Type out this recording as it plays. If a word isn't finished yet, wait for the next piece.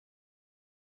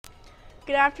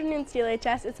Good afternoon,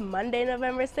 CLHS. It's Monday,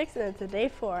 November 6th, and it's a day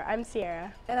 4. I'm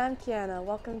Sierra. And I'm Kiana.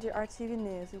 Welcome to RTV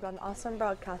News. We've got an awesome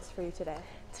broadcast for you today.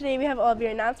 Today we have all of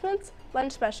your announcements,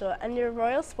 lunch special, and your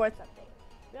Royal Sports update.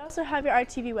 We also have your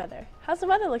RTV weather. How's the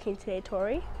weather looking today,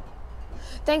 Tori?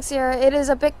 Thanks, Sierra. It is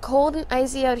a bit cold and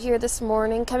icy out here this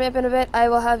morning. Coming up in a bit, I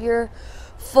will have your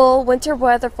full winter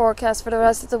weather forecast for the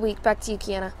rest of the week. Back to you,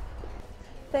 Kiana.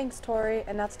 Thanks, Tori.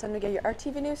 And now it's time to get your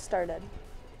RTV News started.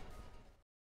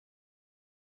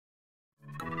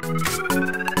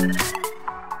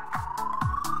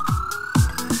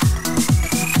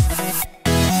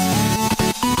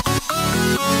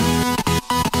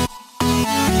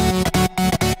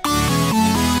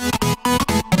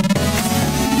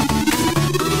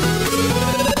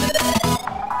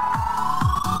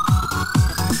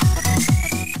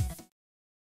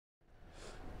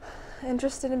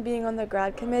 Interested in being on the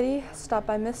grad committee? Stop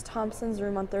by Miss Thompson's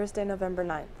room on Thursday, November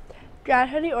 9th. Grad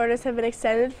hoodie orders have been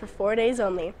extended for 4 days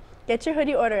only. Get your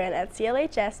hoodie order in at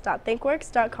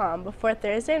clhs.thinkworks.com before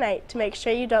Thursday night to make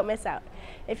sure you don't miss out.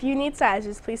 If you need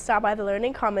sizes, please stop by the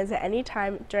Learning Commons at any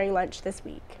time during lunch this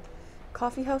week.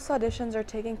 Coffee house auditions are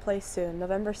taking place soon,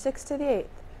 November 6th to the 8th.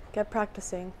 Get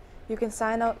practicing. You can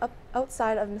sign up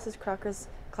outside of Mrs. Crocker's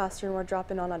classroom or drop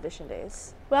in on audition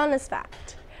days. Wellness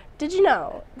fact. Did you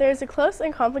know there is a close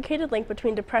and complicated link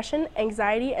between depression,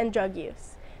 anxiety, and drug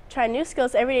use? Try new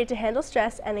skills every day to handle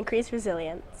stress and increase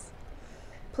resilience.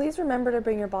 Please remember to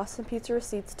bring your Boston Pizza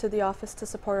receipts to the office to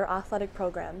support our athletic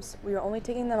programs. We are only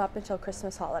taking them up until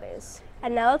Christmas holidays.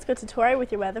 And now let's go to Tori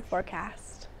with your weather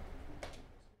forecast.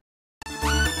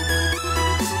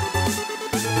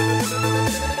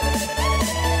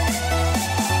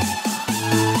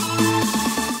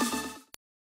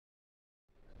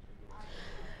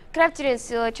 Good afternoon,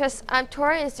 CLHS. I'm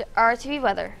Tori, and it's the RTV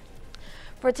weather.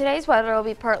 For today's weather, it will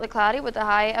be partly cloudy with a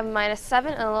high of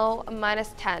 -7 and a low of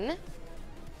 -10.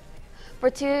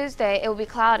 For Tuesday, it will be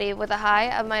cloudy with a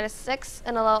high of -6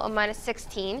 and a low of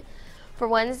 -16. For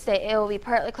Wednesday, it will be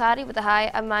partly cloudy with a high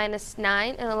of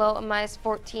 -9 and a low of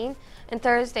 -14. And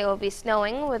Thursday will be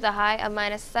snowing with a high of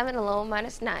 -7 and a low of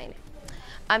 -9.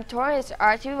 I'm Tori, and it's the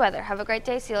RTV weather. Have a great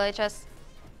day, CLHS.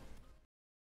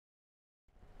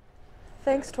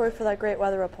 Thanks, Tori, for that great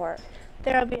weather report.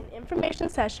 There will be an information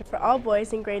session for all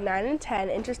boys in grade 9 and 10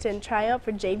 interested in trying out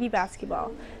for JV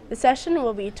basketball. The session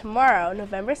will be tomorrow,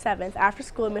 November 7th, after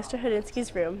school in Mr.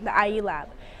 Hudinsky's room, the IE lab.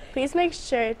 Please make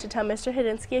sure to tell Mr.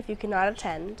 Hudinsky if you cannot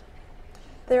attend.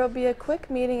 There will be a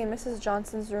quick meeting in Mrs.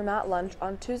 Johnson's room at lunch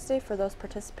on Tuesday for those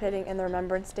participating in the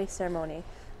Remembrance Day ceremony.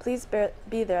 Please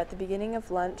be there at the beginning of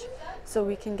lunch so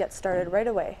we can get started right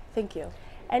away. Thank you.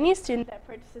 Any student that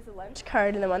purchases a lunch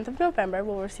card in the month of November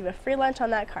will receive a free lunch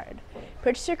on that card.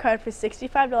 Purchase your card for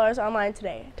 $65 online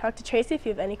today. Talk to Tracy if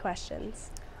you have any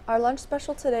questions. Our lunch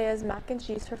special today is mac and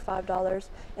cheese for $5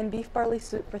 and beef barley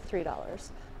soup for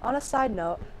 $3. On a side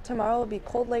note, tomorrow will be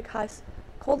Cold Lake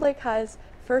High's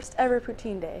first ever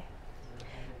poutine day.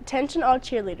 Attention all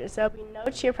cheerleaders, there will be no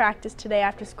cheer practice today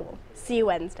after school. See you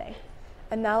Wednesday.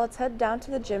 And now let's head down to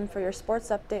the gym for your sports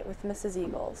update with Mrs.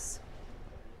 Eagles.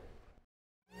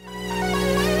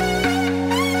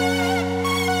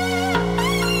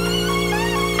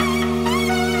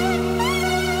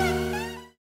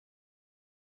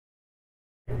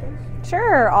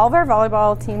 Sure, all of our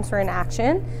volleyball teams were in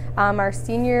action. Our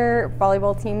senior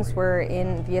volleyball teams were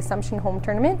in the Assumption home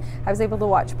tournament. I was able to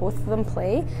watch both of them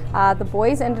play. The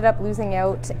boys ended up losing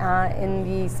out in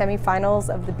the semifinals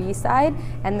of the B side,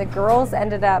 and the girls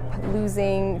ended up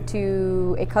losing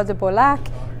to École de Bolac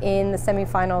in the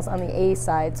semifinals on the A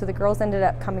side. So the girls ended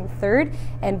up coming third,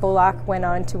 and Bolac went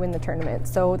on to win the tournament.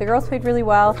 So the girls played really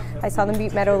well. I saw them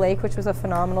beat Meadow Lake, which was a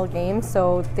phenomenal game,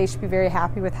 so they should be very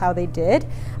happy with how they did.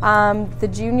 The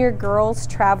junior girls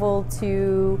traveled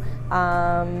to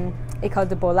École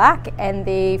de Bolac, and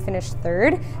they finished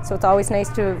third, so it's always nice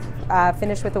to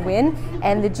finish with a win.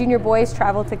 And the junior boys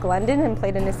traveled to Glendon and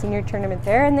played in a senior tournament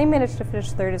there, and they managed to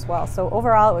finish third as well. So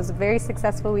overall, it was a very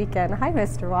successful weekend. Hi,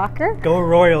 Mr. Walker. Go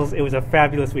Royals! It was a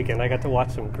fabulous weekend. I got to watch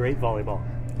some great volleyball.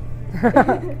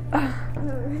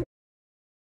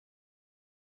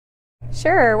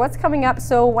 Sure, what's coming up?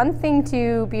 So one thing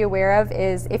to be aware of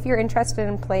is if you're interested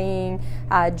in playing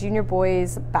junior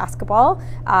boys basketball,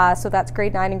 so that's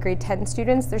grade 9 and grade 10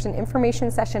 students, there's an information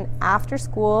session after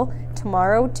school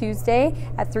tomorrow, Tuesday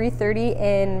at 3:30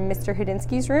 in Mr.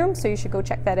 Hudinsky's room, so you should go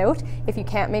check that out. If you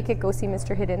can't make it, go see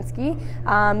Mr. Hudinsky.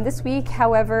 This week,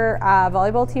 however,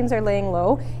 volleyball teams are laying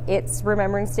low. It's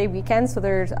Remembrance Day weekend, so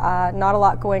there's not a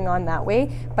lot going on that way,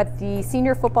 but the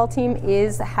senior football team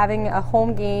is having a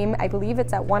home game, I believe believe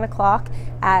it's at 1 o'clock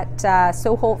at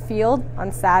Soholt Field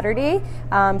on Saturday.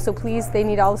 So please, they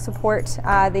need all the support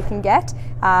they can get.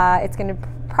 It's going to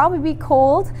probably be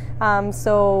cold,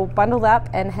 so bundle up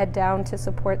and head down to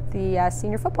support the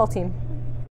senior football team.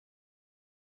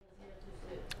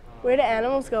 Where do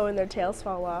animals go when their tails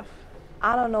fall off?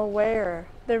 I don't know where.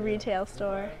 The retail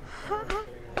store.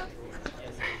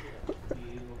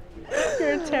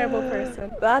 You're a terrible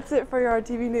person. That's it for your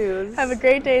RTV News. Have a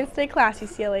great day and stay classy,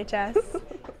 CLHS.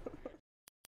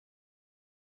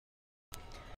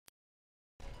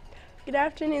 Good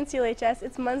afternoon, CLHS.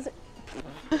 It's Monday.